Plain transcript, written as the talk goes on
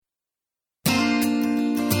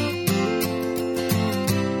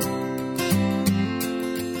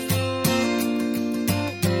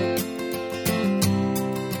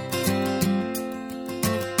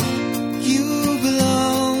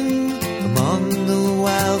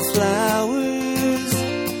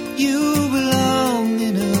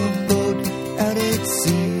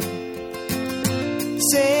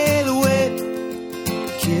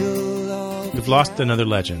lost another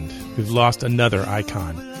legend. We've lost another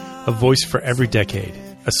icon. A voice for every decade.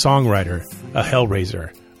 A songwriter. A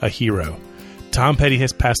hellraiser. A hero. Tom Petty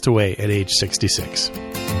has passed away at age 66.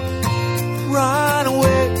 Run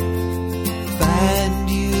away, find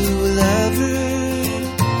you a lover,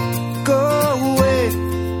 go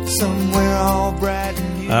away, somewhere all bright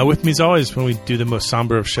and new. With me as always when we do the most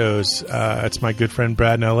somber of shows, it's my good friend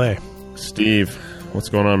Brad in L.A. Steve, what's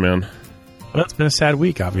going on, man? Well, it's been a sad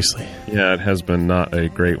week, obviously. Yeah, it has been not a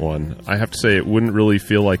great one. I have to say, it wouldn't really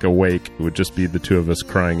feel like a wake. It would just be the two of us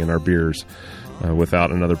crying in our beers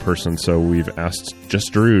without another person. So we've asked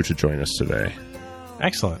Just Drew to join us today.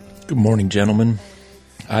 Excellent. Good morning, gentlemen.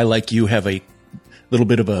 I, like you, have a little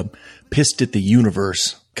bit of a pissed at the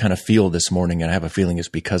universe kind of feel this morning, and I have a feeling it's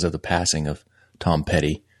because of the passing of Tom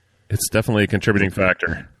Petty. It's definitely a contributing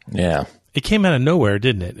factor. Yeah. It came out of nowhere,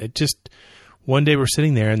 didn't it? It just, one day we're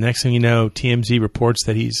sitting there, and the next thing you know, TMZ reports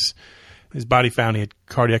that his body found, he had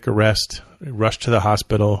cardiac arrest, rushed to the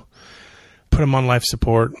hospital, put him on life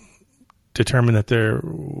support, determined that there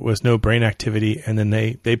was no brain activity, and then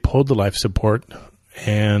they pulled the life support,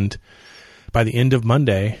 and by the end of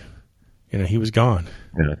Monday, he was gone.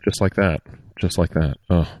 Yeah, just like that. Just like that.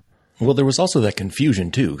 Oh. Well, there was also that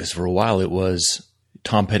confusion, too, because for a while it was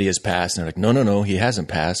Tom Petty has passed, and they're like, no, he hasn't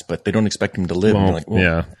passed, but they don't expect him to live. Well, and like,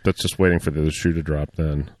 yeah, that's just waiting for the shoe to drop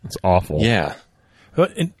then. It's awful. Yeah.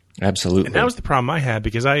 Absolutely. And that was the problem I had,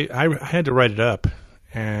 because I had to write it up.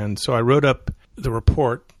 And so I wrote up the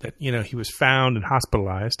report that, he was found and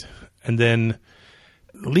hospitalized. And then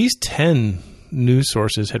at least 10 news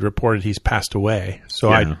sources had reported he's passed away. So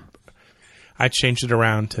yeah. I changed it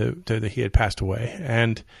around to that he had passed away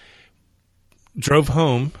and drove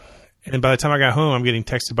home. And by the time I got home, I'm getting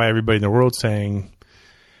texted by everybody in the world saying,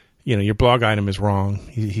 your blog item is wrong.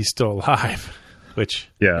 He's still alive, which...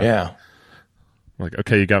 Yeah. Like,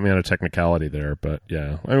 okay, you got me on a technicality there, but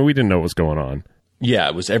yeah. I mean, we didn't know what was going on.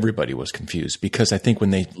 Yeah, everybody was confused because I think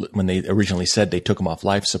when they originally said they took him off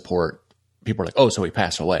life support, people were like, oh, so he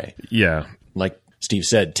passed away. Yeah. Like Steve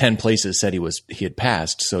said, 10 places said he had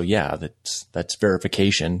passed. So yeah, that's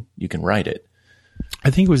verification. You can write it. I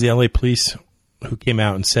think it was the LA police who came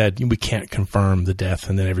out and said, we can't confirm the death.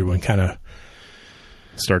 And then everyone kind of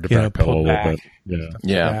started to backpedal a little bit.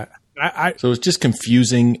 Yeah. So it was just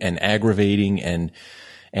confusing and aggravating and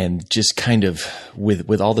just kind of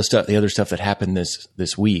with all the other stuff that happened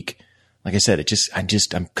this week. Like I said,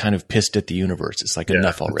 I'm kind of pissed at the universe. It's like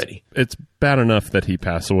enough already. It's bad enough that he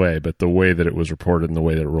passed away, but the way that it was reported and the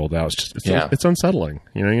way that it rolled out, it's unsettling.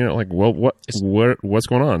 Like, well, what's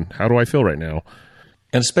going on? How do I feel right now?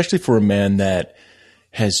 And especially for a man that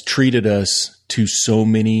has treated us to so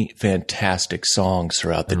many fantastic songs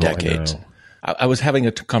throughout the decades. I was having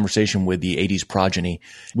a conversation with the 80s progeny.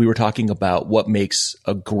 We were talking about what makes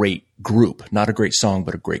a great group, not a great song,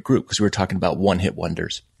 but a great group, because we were talking about one-hit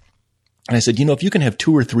wonders. And I said, if you can have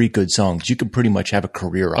 2 or 3 good songs, you can pretty much have a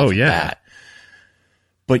career off of that.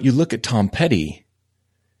 But you look at Tom Petty,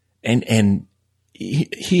 and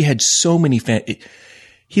he had so many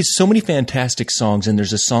he has so many fantastic songs, and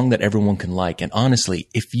there's a song that everyone can like. And honestly,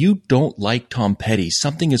 if you don't like Tom Petty,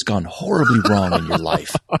 something has gone horribly wrong in your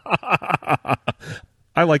life.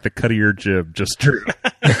 I like the cut of your jib, Just Drew.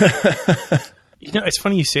 It's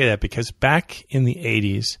funny you say that, because back in the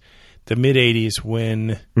 80s, the mid-80s,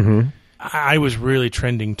 when I was really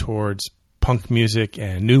trending towards punk music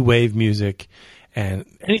and new wave music and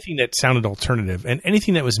anything that sounded alternative and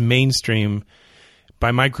anything that was mainstream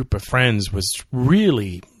by my group of friends was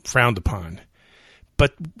really frowned upon.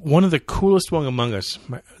 But one of the coolest one among us,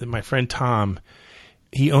 my friend Tom,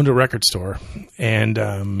 he owned a record store, and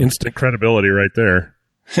instant credibility right there.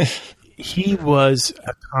 He was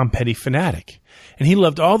a Tom Petty fanatic, and he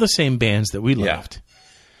loved all the same bands that we loved.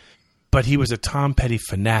 But he was a Tom Petty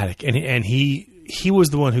fanatic, and he was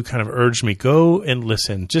the one who kind of urged me, go and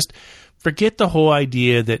listen. Just forget the whole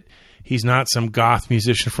idea that he's not some goth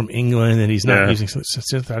musician from England and he's not using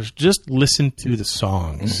synthesizers. Just listen to the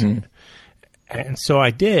songs. Mm-hmm. And so I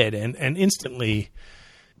did, and instantly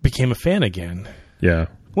became a fan again. Yeah.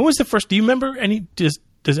 When was the first? Do you remember any? Does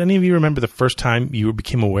any of you remember the first time you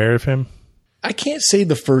became aware of him? I can't say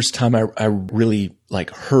the first time I really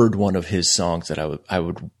heard one of his songs that I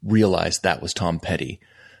would realize that was Tom Petty.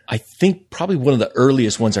 I think probably one of the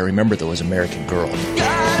earliest ones I remember though was American Girl.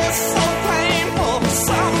 God, it's so painful for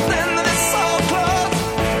something that is so close.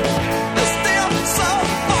 It's still so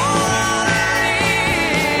far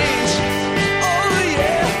reach. Oh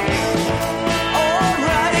yeah,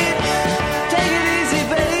 alright. Take it easy,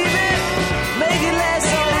 baby. Make it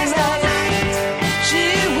last all night. She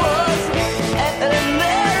was an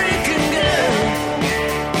American girl.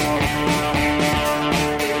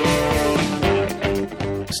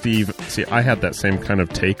 Steve, see, I had that same kind of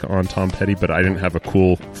take on Tom Petty, but I didn't have a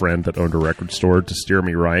cool friend that owned a record store to steer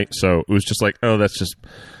me right. So it was just like, oh, that's just,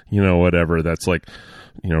 whatever. That's like,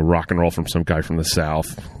 rock and roll from some guy from the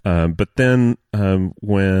South. But then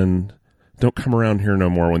when Don't Come Around Here No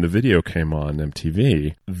More, when the video came on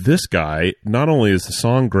MTV, this guy, not only is the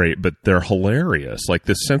song great, but they're hilarious. Like,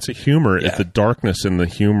 this sense of humor, the darkness and the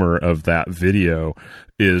humor of that video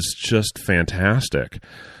is just fantastic.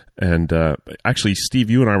 And actually, Steve,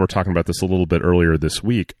 you and I were talking about this a little bit earlier this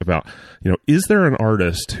week about, is there an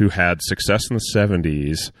artist who had success in the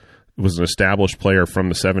 70s, was an established player from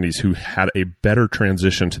the 70s, who had a better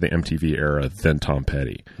transition to the MTV era than Tom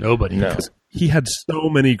Petty? Nobody. No. He had so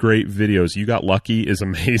many great videos. You Got Lucky is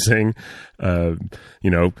amazing. Who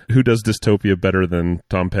does Dystopia better than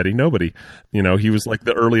Tom Petty? Nobody. He was like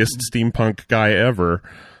the earliest steampunk guy ever.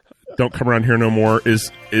 Don't Come Around Here No More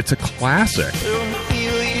it's a classic. Don't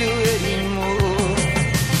feel you anymore.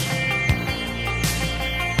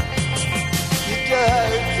 You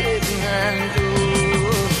gotta take and go.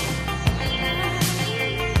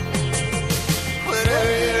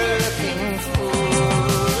 Whatever you're looking for.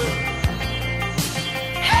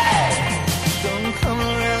 Hey! Don't come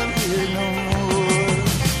around here no more.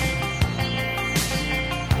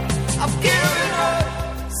 I've given up.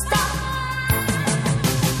 Stop.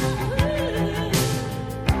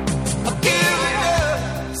 I've given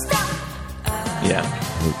up. Stop. Yeah.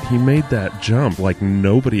 He made that jump like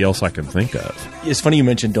nobody else I can think of. It's funny you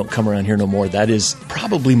mentioned Don't Come Around Here No More. That is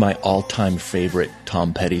probably my all-time favorite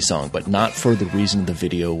Tom Petty song, but not for the reason of the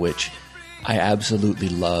video, which I absolutely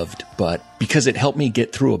loved, but because it helped me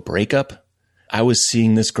get through a breakup. I was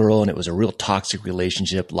seeing this girl, and it was a real toxic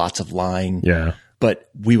relationship, lots of lying. Yeah. But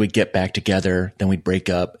we would get back together, then we'd break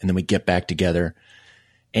up, and then we'd get back together.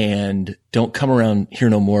 And Don't Come Around Here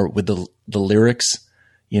No More with the lyrics,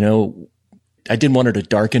 I didn't want her to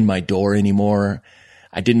darken my door anymore.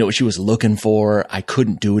 I didn't know what she was looking for. I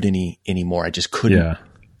couldn't do it anymore. I just couldn't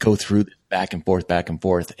go through back and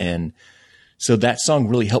forth. And so that song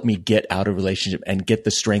really helped me get out of a relationship and get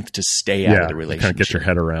the strength to stay out of the relationship. Kind of get your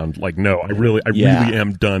head around like, no, I really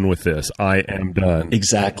am done with this. I am done.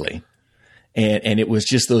 Exactly. And it was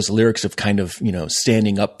just those lyrics of kind of,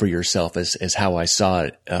 standing up for yourself as how I saw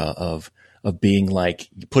it, of being like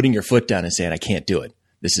putting your foot down and saying, I can't do it.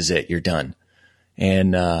 This is it. You're done.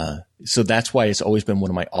 And so that's why it's always been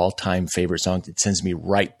one of my all-time favorite songs. It sends me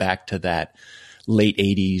right back to that late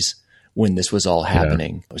 80s when this was all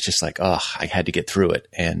happening. It was just like, I had to get through it.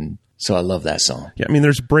 And so I love that song. Yeah, I mean,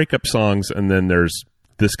 there's breakup songs, and then there's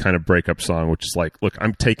this kind of breakup song, which is like, look,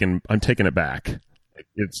 I'm taking it back.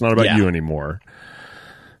 It's not about you anymore.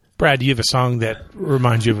 Brad, do you have a song that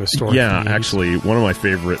reminds you of a story? Yeah, actually, one of my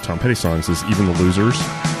favorite Tom Petty songs is Even the Losers.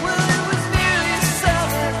 Well, it was nearly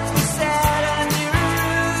summer. We sat on your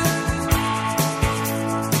roof.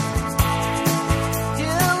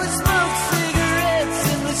 Yeah, we smoked cigarettes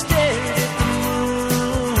and we stared at the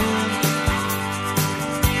moon.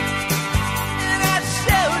 And I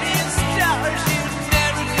showed you stars you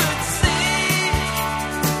never could see.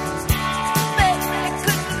 Bet I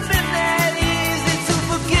couldn't been that easy to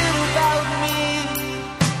forget about me.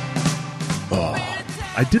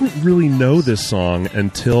 I didn't really know this song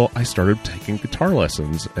until I started taking guitar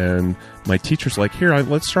lessons, and my teacher's like, here,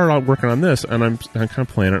 let's start out working on this, and I'm kind of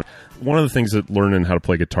playing it. One of the things that learning how to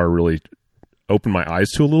play guitar really opened my eyes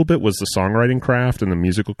to a little bit was the songwriting craft and the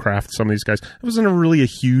musical craft of some of these guys. I wasn't really a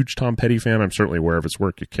huge Tom Petty fan. I'm certainly aware of his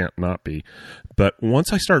work. You can't not be. But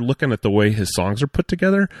once I started looking at the way his songs are put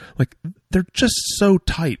together, like, they're just so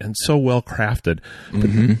tight and so well crafted.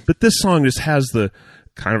 But this song just has the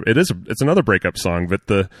kind of, it's another breakup song, but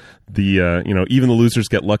the even the losers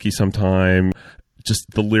get lucky sometime. Just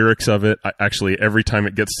the lyrics of it. Actually, every time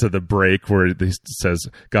it gets to the break where it says,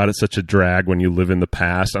 God, it's such a drag when you live in the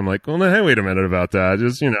past, I'm like, well, no, hey, wait a minute about that.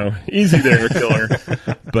 Just, easy there, killer.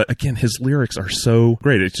 But again, his lyrics are so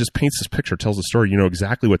great. It just paints this picture, tells a story. You know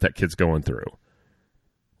exactly what that kid's going through.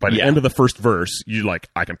 By the end of the first verse, you're like,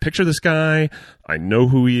 I can picture this guy. I know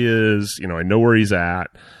who he is. I know where he's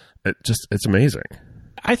at. It's amazing.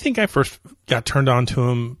 I think I first got turned on to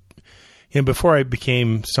him, before I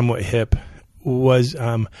became somewhat hip. Was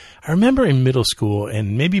I remember in middle school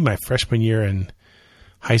and maybe my freshman year in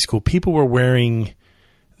high school, people were wearing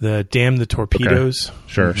the Damn the Torpedoes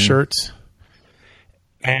shirts.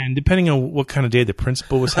 And depending on what kind of day the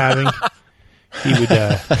principal was having, he would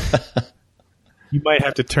you might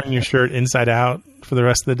have to turn your shirt inside out for the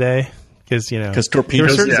rest of the day because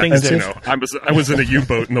torpedoes. There were certain things that, I was in a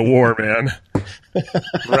U-boat in the war, man.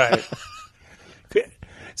 Right.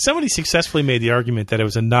 Somebody successfully made the argument that it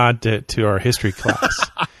was a nod to our history class.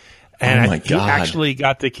 And Oh, my he God. actually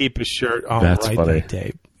got to keep his shirt on That's right funny. that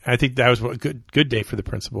day. I think that was a good day for the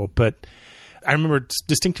principal. But I remember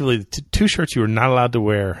distinctively the two shirts you were not allowed to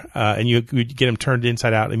wear, and you'd get them turned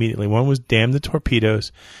inside out immediately. One was "Damn the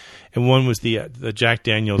Torpedoes," and one was the Jack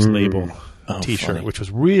Daniels label T-shirt, funny. which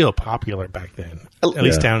was real popular back then, at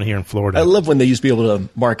least down here in Florida. I love when they used to be able to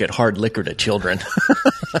market hard liquor to children.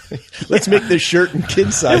 Let's make this shirt in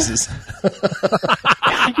kid sizes. You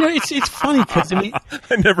know, it's funny because I mean,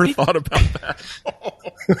 I never thought about that.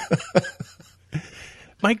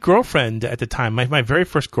 my girlfriend at the time, my very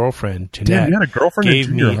first girlfriend, Jeanette, Damn, you had a girlfriend in gave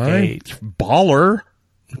junior me high? Baller.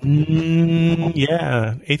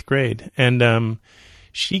 yeah, 8th grade, and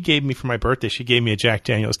she gave me for my birthday. She gave me a Jack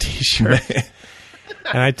Daniels T-shirt,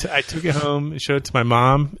 and I took it home and showed it to my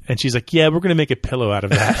mom, and she's like, "Yeah, we're going to make a pillow out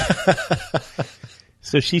of that."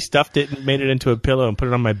 So she stuffed it and made it into a pillow and put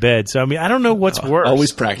it on my bed. So I mean, I don't know what's worse.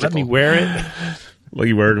 always practical. Let me wear it. Let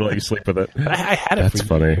you wear it, let you sleep with it. I had it That's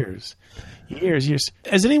for funny. years.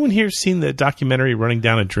 Has anyone here seen the documentary "Running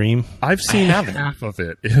Down a Dream"? I've seen half of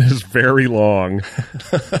it. It is very long.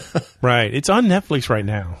 Right, it's on Netflix right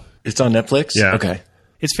now. It's on Netflix? Yeah. Okay.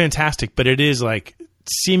 It's fantastic, but it is like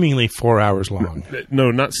seemingly 4 hours long.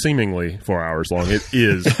 No, not seemingly 4 hours long. It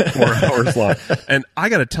is 4 hours long. And I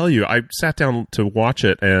got to tell you, I sat down to watch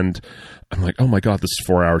it and I'm like, oh my God, this is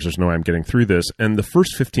 4 hours. There's no way I'm getting through this. And the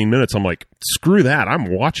first 15 minutes, I'm like, screw that. I'm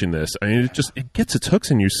watching this. I mean, it gets its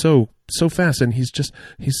hooks in you so fast. And he's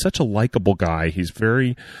such a likable guy. He's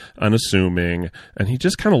very unassuming and he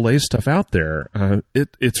just kind of lays stuff out there.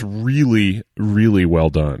 It's really, really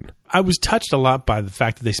well done. I was touched a lot by the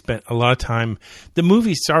fact that they spent a lot of time.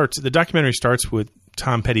 The documentary starts with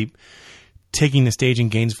Tom Petty taking the stage in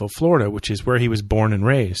Gainesville, Florida, which is where he was born and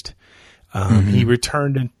raised. He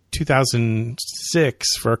returned in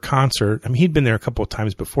 2006 for a concert. I mean, he'd been there a couple of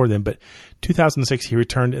times before then, but 2006 he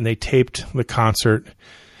returned and they taped the concert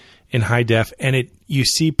in high def. And you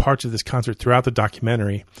see parts of this concert throughout the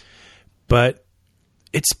documentary, but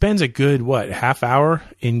it spends a good, half hour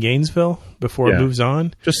in Gainesville before it moves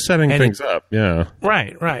on. Just setting things up. Yeah.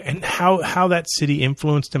 Right. And how that city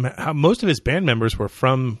influenced him. How most of his band members were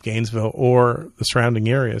from Gainesville or the surrounding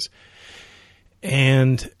areas.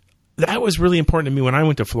 And that was really important to me when I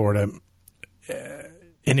went to Florida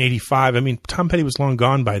in 85. I mean, Tom Petty was long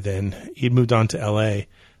gone by then. He'd moved on to L.A.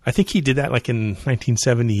 I think he did that like in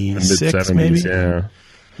 1976, Mid-70s, maybe. yeah.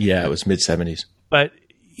 Yeah, it was mid-70s. But,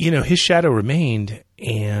 his shadow remained.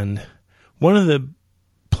 And one of the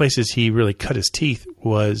places he really cut his teeth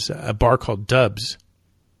was a bar called Dubs.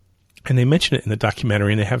 And they mention it in the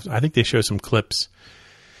documentary. And I think they show some clips.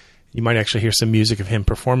 You might actually hear some music of him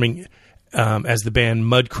performing as the band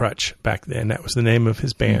Mudcrutch back then. That was the name of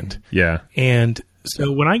his band. Yeah. And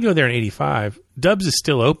so when I go there in 85, Dubs is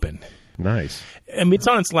still open. Nice. I mean, it's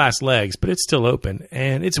on its last legs, but it's still open.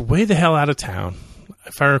 And it's way the hell out of town.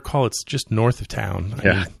 If I recall, it's just north of town. I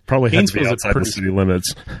mean, probably had to be Gainesville's outside the city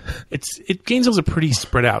limits. Gainesville's a pretty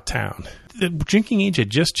spread out town. The drinking age had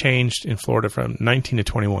just changed in Florida from 19 to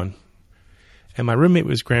 21. And my roommate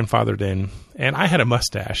was grandfathered in, and I had a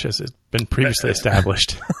mustache, as has been previously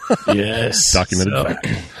established. Yes. Documented fact.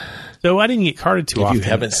 So I didn't get carded too often. If you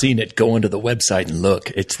haven't seen it, go onto the website and look.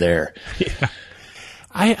 It's there. Yeah.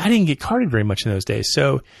 I didn't get carded very much in those days.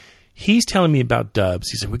 So he's telling me about Dubs.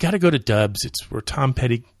 He said, we got to go to Dubs. It's where Tom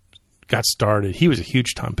Petty got started. He was a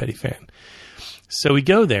huge Tom Petty fan. So we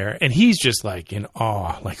go there, and he's just like in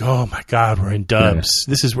awe, like, oh my God, we're in Dubs.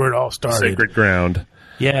 Yeah. This is where it all started. Sacred ground.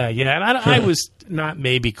 Yeah. And I was not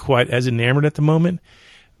maybe quite as enamored at the moment,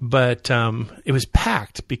 but it was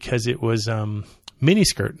packed because it was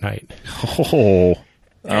miniskirt night. Oh,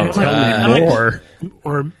 tell me more.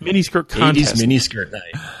 Or miniskirt contest. 80s miniskirt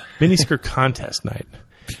night. Miniskirt contest night.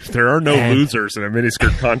 There are no losers in a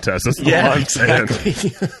miniskirt contest. That's all I'm saying.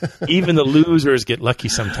 Even the losers get lucky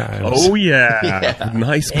sometimes. Oh, yeah.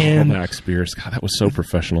 Nice callback, Spears. God, that was so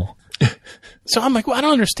professional. So I'm like, well, I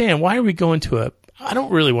don't understand. Why are we going to I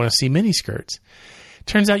don't really want to see miniskirts.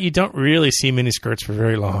 Turns out you don't really see miniskirts for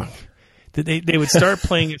very long. They would start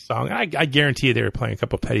playing a song. I guarantee you they were playing a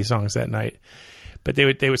couple of Petty songs that night. But they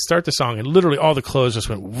would start the song, and literally all the clothes just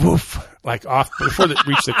went woof, like off before they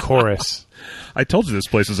reached the chorus. I told you this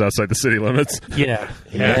place was outside the city limits. Yeah.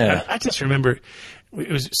 I just remember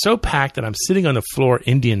it was so packed that I'm sitting on the floor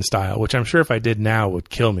Indian style, which I'm sure if I did now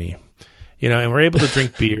would kill me. And we're able to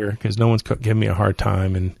drink beer because no one's giving me a hard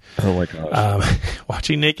time. And oh my gosh,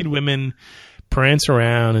 watching naked women prance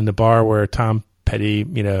around in the bar where Tom Petty,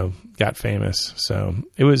 got famous. So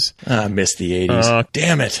it was. I miss the 80s.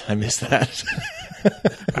 Damn it, I miss that.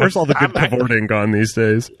 Where's all the good cavorting gone these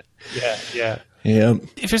days? Yeah. Yeah.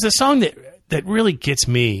 If there's a song that really gets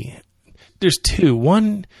me, there's two.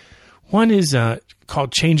 One is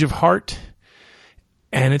called Change of Heart,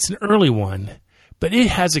 and it's an early one, but it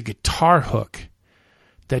has a guitar hook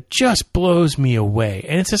that just blows me away.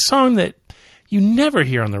 And it's a song that you never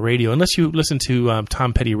hear on the radio unless you listen to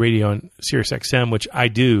Tom Petty Radio on Sirius XM, which I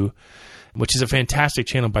do, which is a fantastic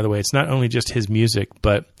channel, by the way. It's not only just his music,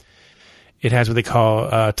 but it has what they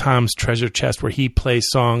call Tom's Treasure Chest, where he plays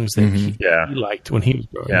songs that he liked when he was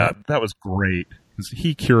growing up. Yeah, that was great.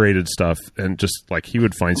 He curated stuff, and just like he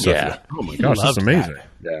would find stuff. Yeah. Oh my gosh, that's amazing.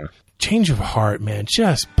 That. Yeah. Change of Heart, man,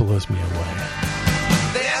 just blows me away.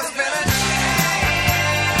 There's been a change.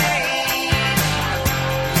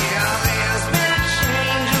 Yeah, there's been a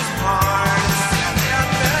change of heart.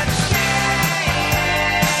 There's been a change.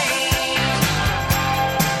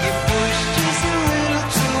 You pushed just a little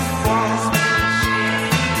too far.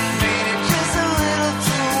 Made it just a little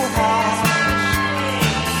too hard.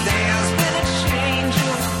 There's been a change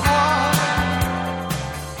of heart.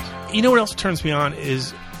 You know what else turns me on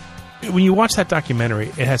is when you watch that documentary,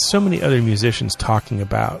 it has so many other musicians talking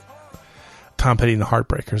about Tom Petty and the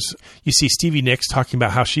Heartbreakers. You see Stevie Nicks talking about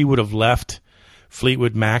how she would have left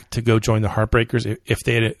Fleetwood Mac to go join the Heartbreakers if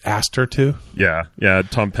they had asked her to. Yeah.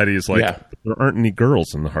 Tom Petty is like, there aren't any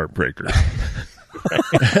girls in the Heartbreakers.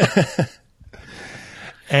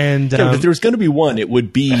 And if there was going to be one, it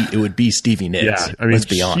would be Stevie Nicks. Yeah, I mean, let's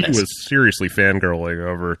be honest. she was seriously fangirling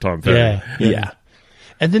over Tom Petty. Yeah.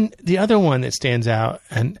 And then the other one that stands out,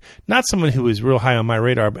 and not someone who was real high on my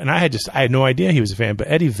radar, and I had no idea he was a fan, but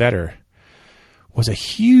Eddie Vedder was a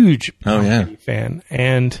huge Petty fan.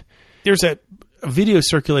 And there's a video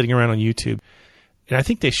circulating around on YouTube, and I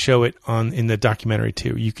think they show it in the documentary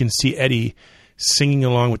too. You can see Eddie singing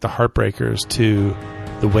along with the Heartbreakers to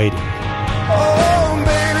The Waiting. Oh,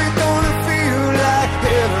 baby, don't it feel like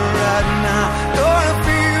heaven right now? Don't it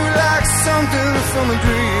feel like something from a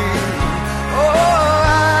dream? Oh,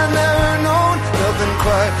 I never known nothing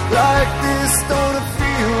quite like this. Don't it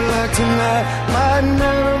feel like tonight might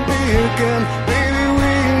never be again? Baby,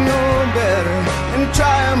 we know better and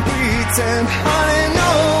try and pretend. Honey,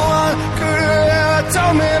 no one could have ever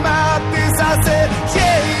told me about this. I said,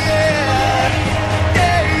 yeah, yeah,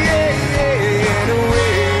 yeah, yeah, yeah, the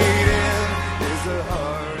waiting is the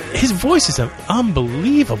hardest. His voice is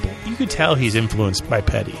unbelievable. You could tell he's influenced by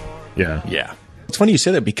Petty. Yeah. Yeah. It's funny you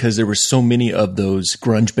say that because there were so many of those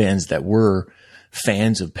grunge bands that were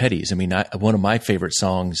fans of Petty's. I mean, one of my favorite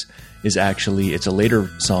songs is actually, it's a later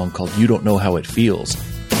song called You Don't Know How It Feels.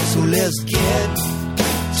 So let's get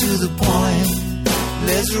to the point.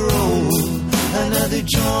 Let's roll another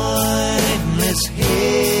joint. Let's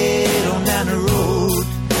head on down the road.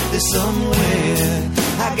 There's somewhere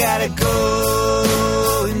I gotta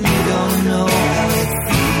go. And you don't know how it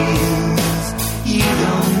feels. You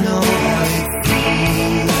don't know how it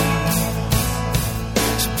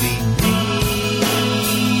feels to be me.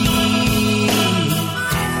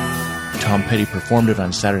 Tom Petty performed it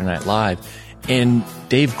on Saturday Night Live, and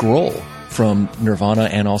Dave Grohl from Nirvana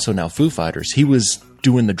and also now Foo Fighters, he was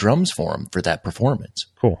doing the drums for him for that performance.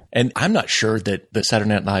 Cool. And I'm not sure that the Saturday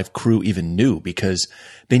Night Live crew even knew because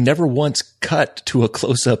they never once cut to a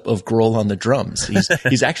close-up of Grohl on the drums.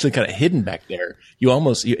 He's actually kind of hidden back there.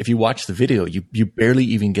 If you watch the video, you barely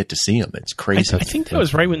even get to see him. It's crazy. I think that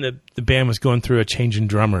was right when the band was going through a change in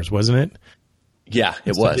drummers, wasn't it? Yeah,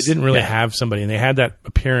 it So was. They didn't really have somebody, and they had that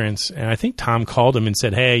appearance. And I think Tom called him and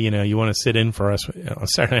said, "Hey, you want to sit in for us on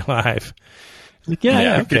Saturday Night Live?" He's like,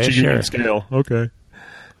 yeah, okay, Get you sure. union scale. Okay.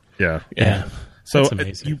 Yeah. Yeah. So That's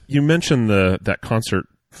amazing. you mentioned that concert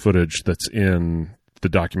footage that's in the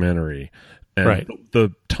documentary. And Right.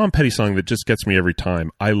 the Tom Petty song that just gets me every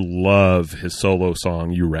time. I love his solo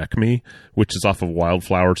song "You Wreck Me," which is off of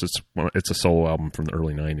Wildflowers. It's a solo album from the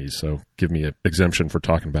early '90s, so give me an exemption for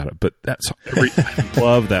talking about it. But that song, I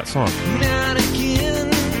love that song. Now and again,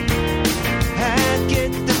 I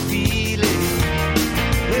get the feeling,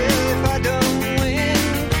 well, if I don't win,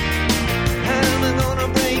 I'm gonna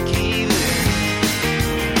break even.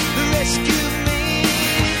 Rescue me,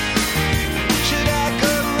 should I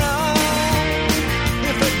go wrong?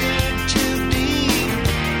 If I dig too deep,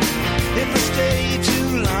 if I stay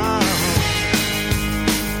too long.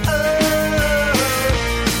 Oh,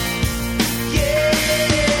 yeah.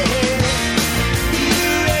 You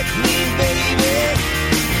wreck me, baby.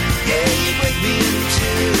 Yeah, you break me in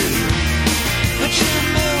two. But you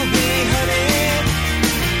move me, honey.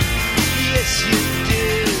 Yes, you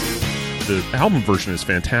do. The album version is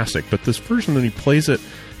fantastic, but this version when he plays it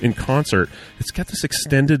in concert, it's got this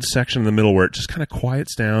extended section in the middle where it just kind of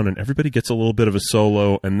quiets down and everybody gets a little bit of a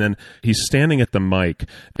solo, and then he's standing at the mic.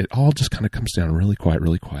 It all just kind of comes down really quiet,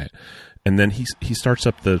 and then he starts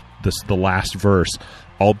up the last verse,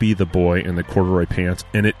 "I'll be the boy in the corduroy pants,"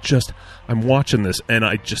 and it just, I'm watching this and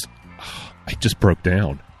I just broke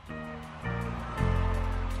down.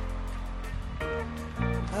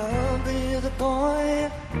 I'll be the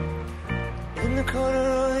boy in the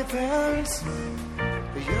corduroy pants.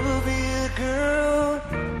 You'll be the girl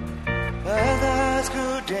at the high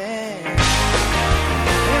school dance.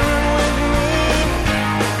 Come with me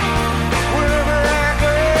wherever I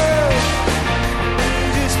go. You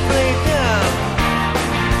just play dumb,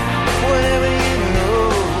 whatever you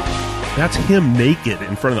know. That's him naked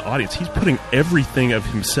in front of the audience. He's putting everything of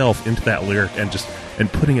himself into that lyric and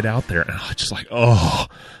putting it out there. And I was just like, oh,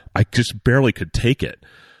 I just barely could take it.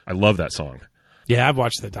 I love that song. Yeah, I've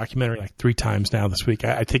watched the documentary like 3 times now this week.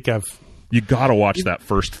 I think You got to watch that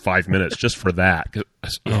first 5 minutes just for that.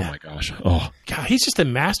 Oh my gosh. Oh, God, he's just a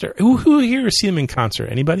master. Who here has seen him in concert?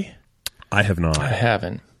 Anybody? I have not. I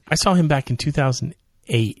haven't. I saw him back in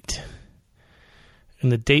 2008.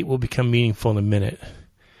 And the date will become meaningful in a minute.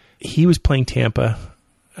 He was playing Tampa,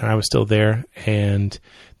 and I was still there. And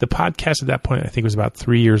the podcast at that point, I think, was about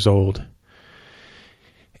 3 years old.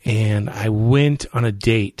 And I went on a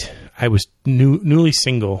date. I was newly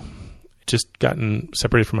single, just gotten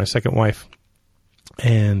separated from my second wife.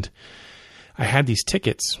 And I had these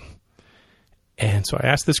tickets. And so I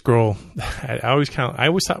asked this girl, I always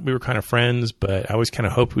thought we were kind of friends, but I always kind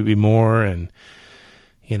of hoped we'd be more. And,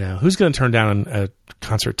 you know, who's going to turn down a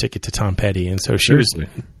concert ticket to Tom Petty? And so she was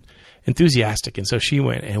enthusiastic. And so she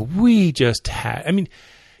went, and we just had, I mean,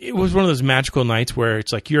 it was one of those magical nights where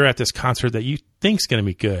it's like you're at this concert that you think's going to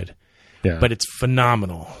be good, but it's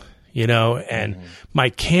phenomenal, you know, and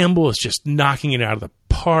Mike Campbell is just knocking it out of the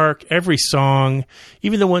park. Every song,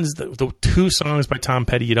 even the ones, the 2 songs by Tom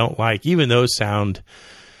Petty you don't like, even those sound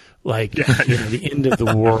like you know, the end of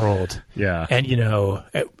the world. Yeah. And, you know,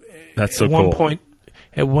 that's so at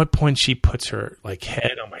one point she puts her like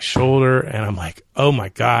head on my shoulder, and I'm like, oh my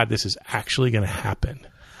God, this is actually going to happen.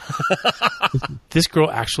 This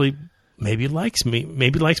girl actually maybe likes me.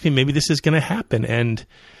 Maybe this is going to happen. And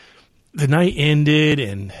the night ended,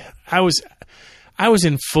 and I was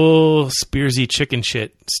in full Spearsy chicken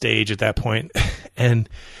shit stage at that point. And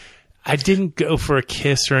I didn't go for a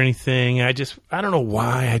kiss or anything. I don't know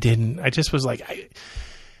why I didn't. I just was like, I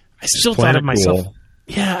still thought of myself. Cool.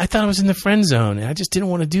 Yeah, I thought I was in the friend zone, and I just didn't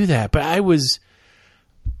want to do that. But I was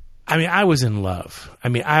in love. I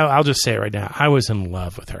mean, I'll just say it right now. I was in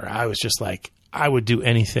love with her. I was just like, I would do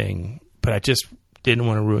anything, but I just didn't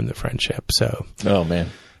want to ruin the friendship. So, oh man,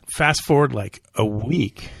 fast forward like a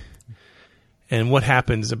week, and what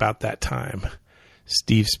happens about that time?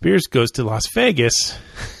 Steve Spears goes to Las Vegas.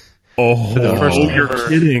 Oh, for the first time you're ever.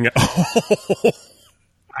 kidding.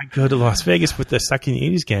 I go to Las Vegas with the Stuck in the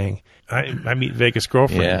 80s gang. I meet Vegas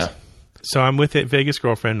Girlfriend. Yeah. So I'm with it, Vegas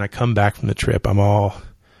Girlfriend, and I come back from the trip. I'm all,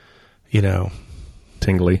 you know,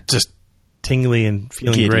 tingly, just tingly and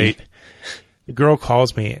feeling Giddy. great. The girl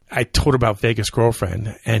calls me. I told her about Vegas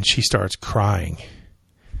Girlfriend, and she starts crying.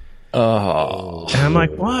 Oh. And I'm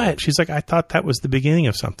like, what? She's like, I thought that was the beginning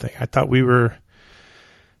of something. I thought we were,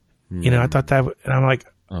 you know, I thought that, and I'm like,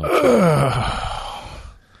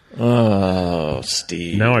 Oh,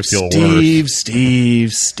 Steve. Now I feel worse.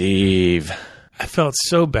 Steve. I felt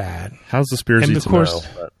so bad. How's the Spearsy And of to course-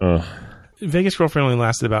 know? Vegas Girlfriend only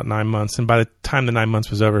lasted about 9 months, and by the time the 9 months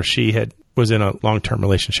was over, she was in a long-term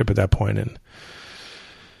relationship at that point, and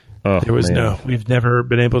there was we've never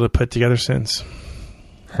been able to put together since.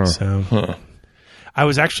 So I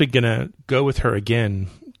was actually going to go with her again.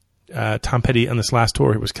 Tom Petty on this last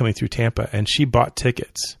tour was coming through Tampa, and she bought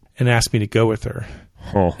tickets and asked me to go with her.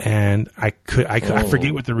 Oh. And I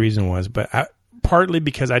forget what the reason was, but partly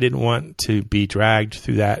because I didn't want to be dragged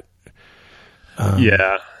through that.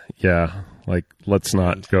 Yeah. Like, let's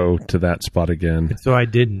not go to that spot again. So I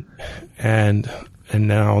didn't, and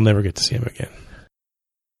now I'll never get to see him again.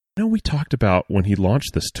 I know we talked about when he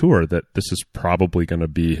launched this tour that this is probably going to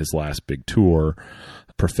be his last big tour.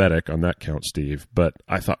 Prophetic on that count, Steve. But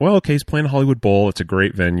I thought, well, okay, he's playing Hollywood Bowl. It's a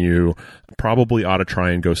great venue. Probably ought to try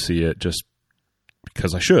and go see it just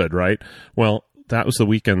because I should, right? Well, that was the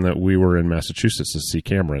weekend that we were in Massachusetts to see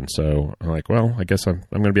Cameron. So I'm like, well, I guess I'm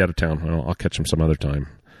going to be out of town. Well, I'll catch him some other time.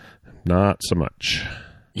 Not so much.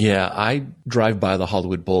 Yeah, I drive by the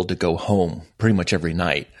Hollywood Bowl to go home pretty much every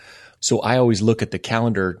night. So I always look at the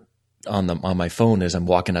calendar on my phone as I'm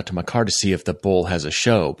walking out to my car to see if the Bowl has a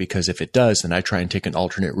show, because if it does, then I try and take an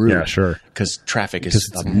alternate route. Yeah, sure. Because traffic is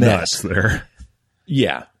It's a mess nuts there.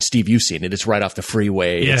 Yeah. Steve, you've seen it. It's right off the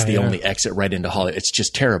freeway. Yeah, it's the yeah. only exit right into Hollywood. It's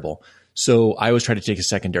just terrible. So I always try to take a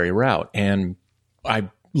secondary route. And I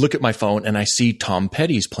look at my phone and I see Tom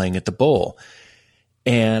Petty's playing at the Bowl.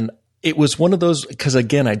 And it was one of those, because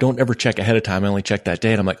again, I don't ever check ahead of time. I only check that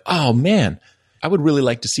day. And I'm like, oh man, I would really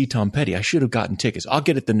like to see Tom Petty. I should have gotten tickets. I'll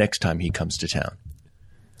get it the next time he comes to town.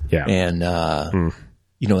 Yeah. And,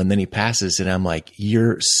 you know, and then he passes and I'm like,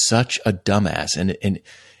 you're such a dumbass. And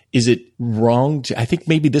is it wrong I think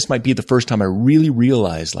maybe this might be the first time I really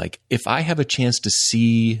realized, like, if I have a chance to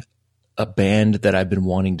see a band that I've been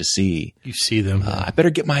wanting to see, You see them. I better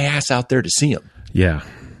get my ass out there to see them. Yeah.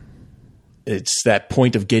 It's that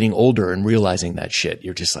point of getting older and realizing that shit.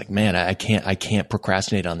 You're just like, man, I can't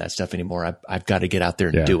procrastinate on that stuff anymore. I've got to get out there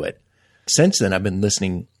and do it. Since then, I've been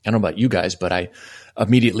listening. I don't know about you guys, but I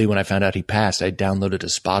immediately, when I found out he passed, I downloaded a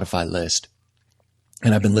Spotify list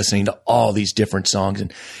and I've been listening to all these different songs.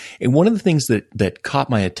 And one of the things that caught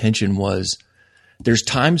my attention was there's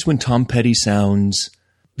times when Tom Petty sounds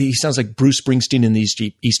like Bruce Springsteen in the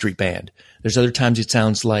E Street Band. There's other times it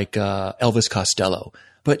sounds like Elvis Costello.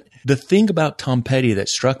 But the thing about Tom Petty that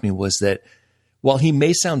struck me was that while he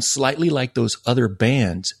may sound slightly like those other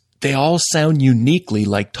bands, they all sound uniquely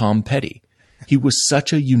like Tom Petty. He was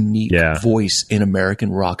such a unique voice in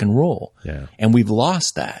American rock and roll. Yeah. And we've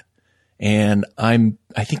lost that. And I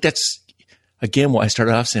think that's, again, why I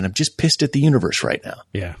started off saying I'm just pissed at the universe right now.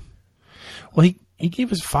 Yeah. Well, he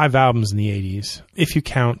gave us 5 albums in the 80s. If you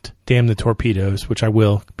count Damn the Torpedoes, which I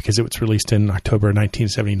will because it was released in October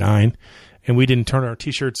 1979. And we didn't turn our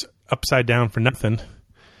T-shirts upside down for nothing.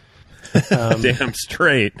 Damn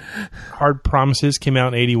straight. Hard Promises came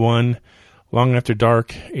out in 81. Long After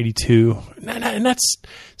Dark, 82. And that's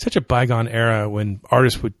such a bygone era when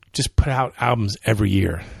artists would just put out albums every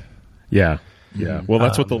year. Yeah. Yeah. Well,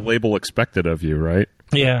 that's what the label expected of you, right?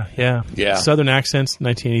 Yeah. Southern Accents,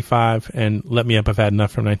 1985, and Let Me Up, I've Had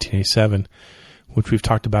Enough from 1987, which we've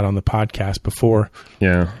talked about on the podcast before.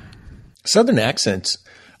 Yeah. Southern Accents,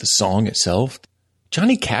 the song itself,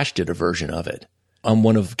 Johnny Cash did a version of it on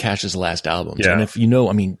one of Cash's last albums. Yeah. And if you know,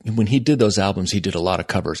 I mean, when he did those albums, he did a lot of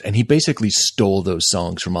covers and he basically stole those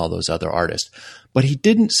songs from all those other artists, but he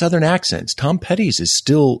didn't Southern Accents. Tom Petty's is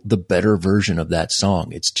still the better version of that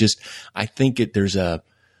song. It's just, I think there's a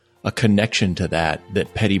connection to that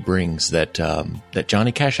Petty brings that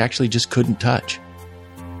Johnny Cash actually just couldn't touch.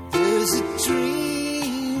 There's a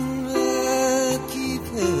dream I keep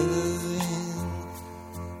having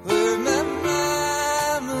where my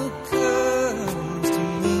mama comes to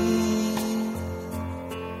me,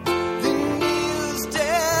 then kneels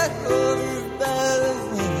down over by the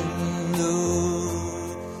window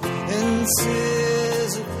and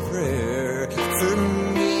says a prayer for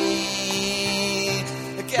me.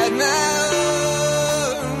 I got my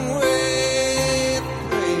own way of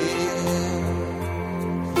praying,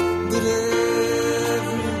 but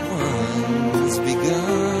everyone's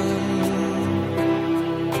begun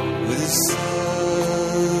with a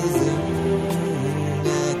southern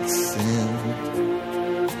accent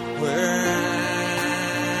where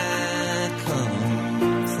I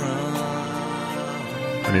come from.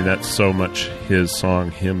 I mean, that's so much his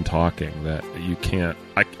song, him talking, that you can't.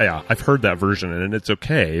 I've heard that version, and it's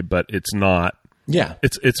okay, but it's not. Yeah.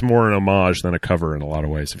 It's more an homage than a cover in a lot of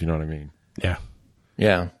ways, if you know what I mean. Yeah.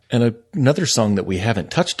 Yeah. And another song that we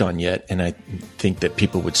haven't touched on yet, and I think that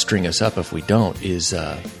people would string us up if we don't, is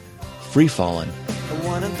Free Fallin'. I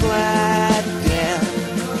wanna glide down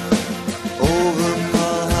over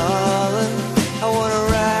Mulholland. I wanna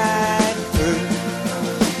ride through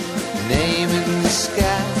an aim in the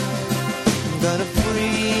sky. I'm gonna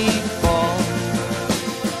free fall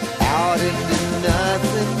out into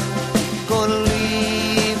nothing. Gonna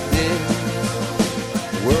leave this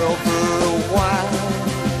world for a while.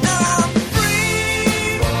 I'm free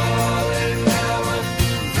falling,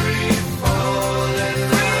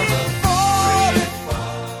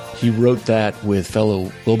 He wrote that with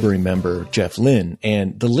fellow Wilbury member Jeff Lynne.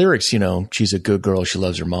 And the lyrics, you know, she's a good girl, she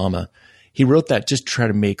loves her mama. He wrote that just to try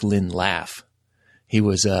to make Lynn laugh. He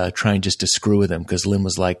was trying just to screw with him because Lynn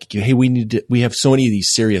was like, hey, we have so many of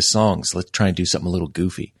these serious songs. Let's try and do something a little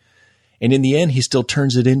goofy. And in the end, he still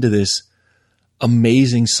turns it into this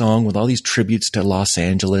amazing song with all these tributes to Los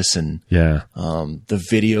Angeles and Yeah. the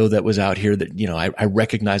video that was out here that, you know, I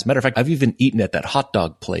recognize. Matter of fact, I've even eaten at that hot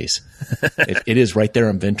dog place. It is right there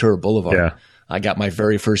on Ventura Boulevard. Yeah. I got my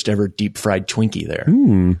very first ever deep fried Twinkie there.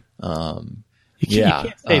 You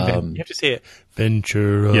can't say you have to say it.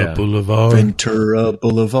 Ventura Boulevard. Ventura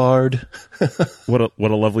Boulevard. What a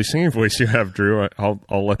lovely singing voice you have, Drew. I'll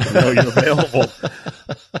let them know you're available.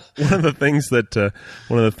 One of the things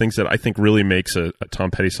that I think really makes a Tom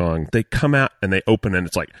Petty song, they come out and they open and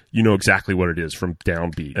it's like, you know exactly what it is from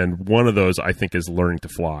downbeat. And one of those I think is Learning to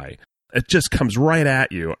Fly. It just comes right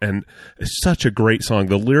at you, and it's such a great song.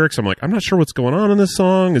 The lyrics, I'm like, I'm not sure what's going on in this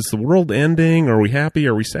song. Is the world ending? Are we happy?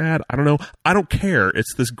 Are we sad? I don't know. I don't care.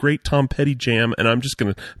 It's this great Tom Petty jam, and I'm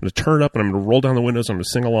gonna turn it up, and I'm gonna roll down the windows. I'm gonna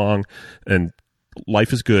sing along, and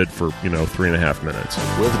life is good for 3.5 minutes.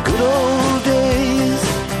 Well, the good old days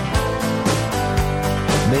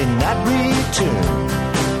may not return,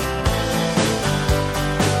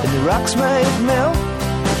 and the rocks might melt,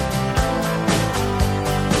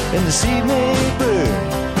 and the sea may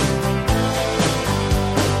burn.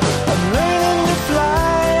 I'm learning to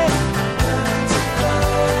fly,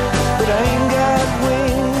 but I ain't got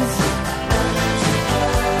wings.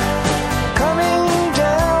 Coming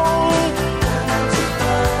down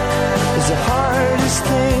is the hardest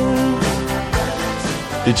thing.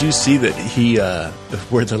 Did you see that he,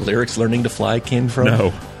 where the lyrics "Learning to Fly" came from?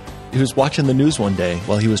 No. He was watching the news one day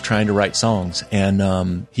while he was trying to write songs,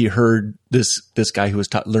 and he heard this guy who was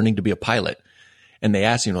learning to be a pilot. And they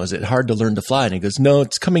asked him, is it hard to learn to fly? And he goes, no,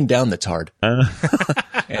 it's coming down that's hard.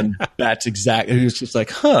 And that's exactly, he was just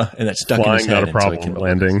like, huh. And that stuck in his head. Flying, not a problem.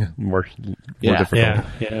 Landing, more difficult.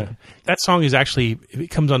 Yeah. That song is actually, it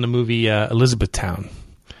comes on the movie Elizabethtown.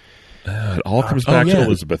 It all comes back to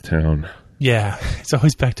Elizabethtown. Yeah, it's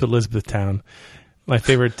always back to Elizabethtown. My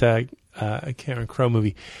favorite Cameron Crowe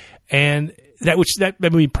movie. And that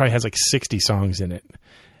movie probably has like 60 songs in it.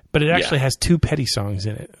 But it actually has 2 Petty songs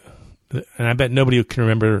in it. And I bet nobody can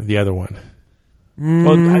remember the other one.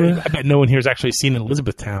 Well, I bet no one here has actually seen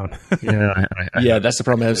Elizabethtown. Yeah, that's the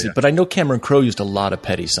problem I have seen. But I know Cameron Crowe used a lot of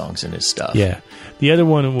Petty songs in his stuff. Yeah. The other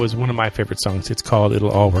one was one of my favorite songs. It's called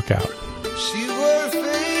It'll All Work Out. She wore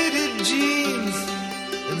faded jeans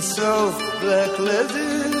and soft black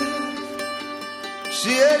leather.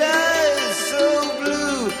 She had eyes so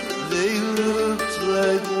blue they looked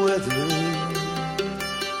like weather.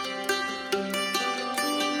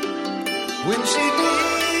 When she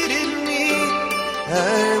needed me,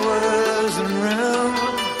 I wasn't around.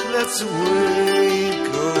 That's the way it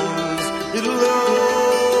goes. It'll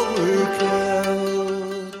all work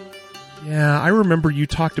out. Yeah, I remember you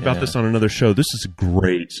talked about this on another show. This is a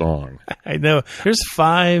great song. I know. There's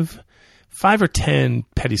 5 or 10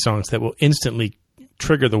 Petty songs that will instantly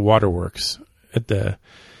trigger the waterworks in the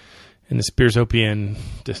Spearsopian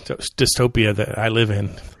dystopia that I live in.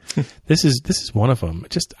 This is one of them.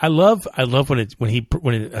 Just I love when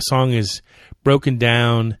a song is broken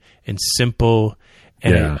down and simple,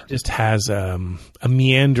 and it just has a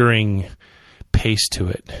meandering pace to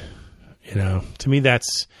it. To me,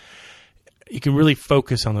 that's, you can really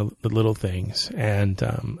focus on the little things.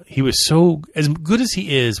 And he was so, as good as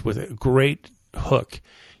he is with a great hook,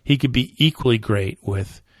 he could be equally great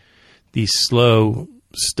with these slow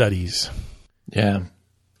studies. Yeah.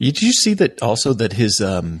 Did you see that also that his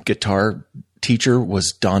guitar teacher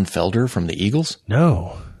was Don Felder from the Eagles?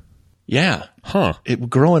 No. Yeah. Huh.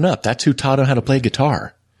 Growing up, that's who taught him how to play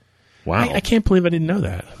guitar. Wow. I can't believe I didn't know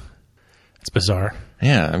that. It's bizarre.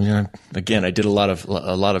 Yeah. I mean, again, I did a lot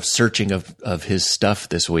of searching of his stuff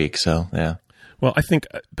this week. So, yeah. Well, I think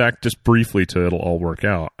back just briefly to It'll All Work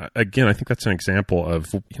Out. Again, I think that's an example of,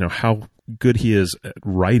 how good he is at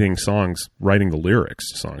writing songs, writing the lyrics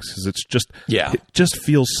to songs, because it's just, it just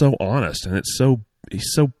feels so honest, and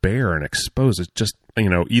he's so bare and exposed. It's just,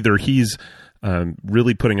 either he's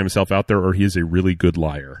really putting himself out there, or he is a really good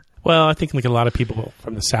liar. Well, I think like a lot of people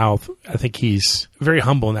from the South, I think he's very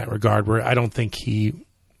humble in that regard, where I don't think he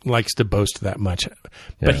likes to boast that much.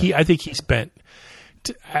 But I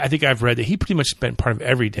think I've read that he pretty much spent part of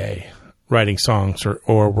every day writing songs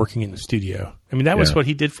or working in the studio. I mean, that was what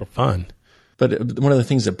he did for fun. But one of the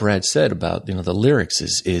things that Brad said about, the lyrics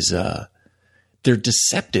is they're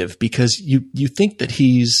deceptive, because you think that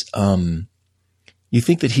he's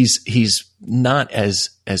not as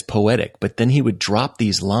poetic, but then he would drop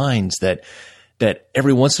these lines that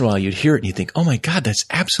every once in a while you'd hear it and you think, oh my God, that's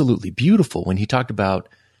absolutely beautiful. When he talked about,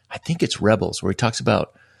 I think it's Rebels, where he talks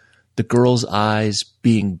about the girl's eyes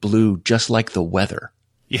being blue, just like the weather.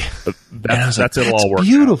 Yeah. That's It'll All Work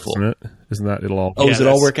beautiful. Out, isn't it? Isn't that It'll All? Oh, does it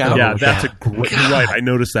all work out? Yeah, that's a great. You're right. I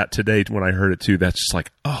noticed that today when I heard it too. That's just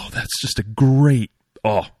like, that's just a great.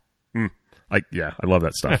 I love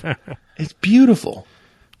that stuff. It's beautiful.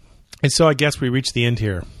 And so I guess we reach the end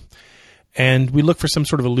here, and we look for some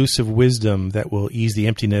sort of elusive wisdom that will ease the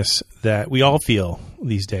emptiness that we all feel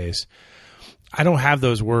these days. I don't have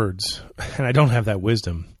those words, and I don't have that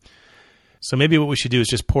wisdom. So maybe what we should do is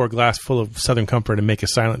just pour a glass full of Southern Comfort and make a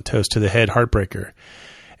silent toast to the head heartbreaker.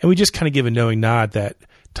 And we just kind of give a knowing nod that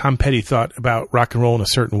Tom Petty thought about rock and roll in a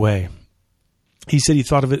certain way. He said he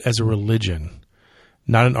thought of it as a religion,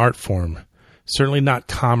 not an art form, Certainly not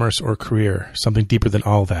commerce or career, something deeper than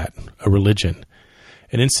all that, a religion,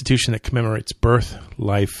 an institution that commemorates birth,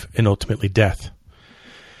 life, and ultimately death.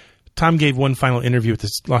 Tom gave one final interview with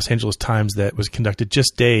the Los Angeles Times that was conducted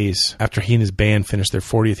just days after he and his band finished their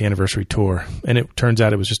 40th anniversary tour, and it turns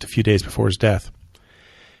out it was just a few days before his death.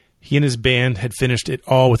 He and his band had finished it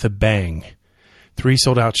all with a bang. 3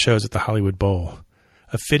 sold-out shows at the Hollywood Bowl.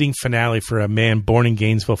 A fitting finale for a man born in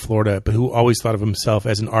Gainesville, Florida, but who always thought of himself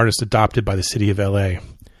as an artist adopted by the city of L.A.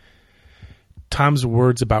 Tom's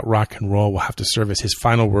words about rock and roll will have to serve as his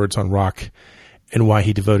final words on rock and why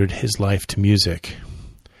he devoted his life to music.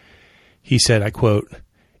 He said, I quote,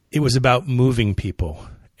 "It was about moving people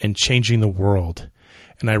and changing the world,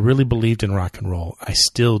 and I really believed in rock and roll. I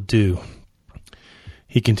still do."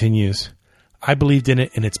 He continues, "I believed in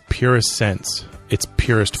it in its purest sense, its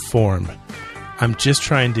purest form. I'm just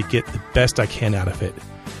trying to get the best I can out of it,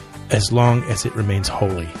 as long as it remains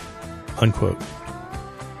holy." Unquote.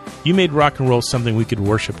 You made rock and roll something we could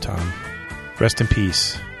worship, Tom. Rest in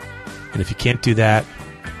peace. And if you can't do that,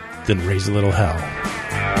 then raise a little hell.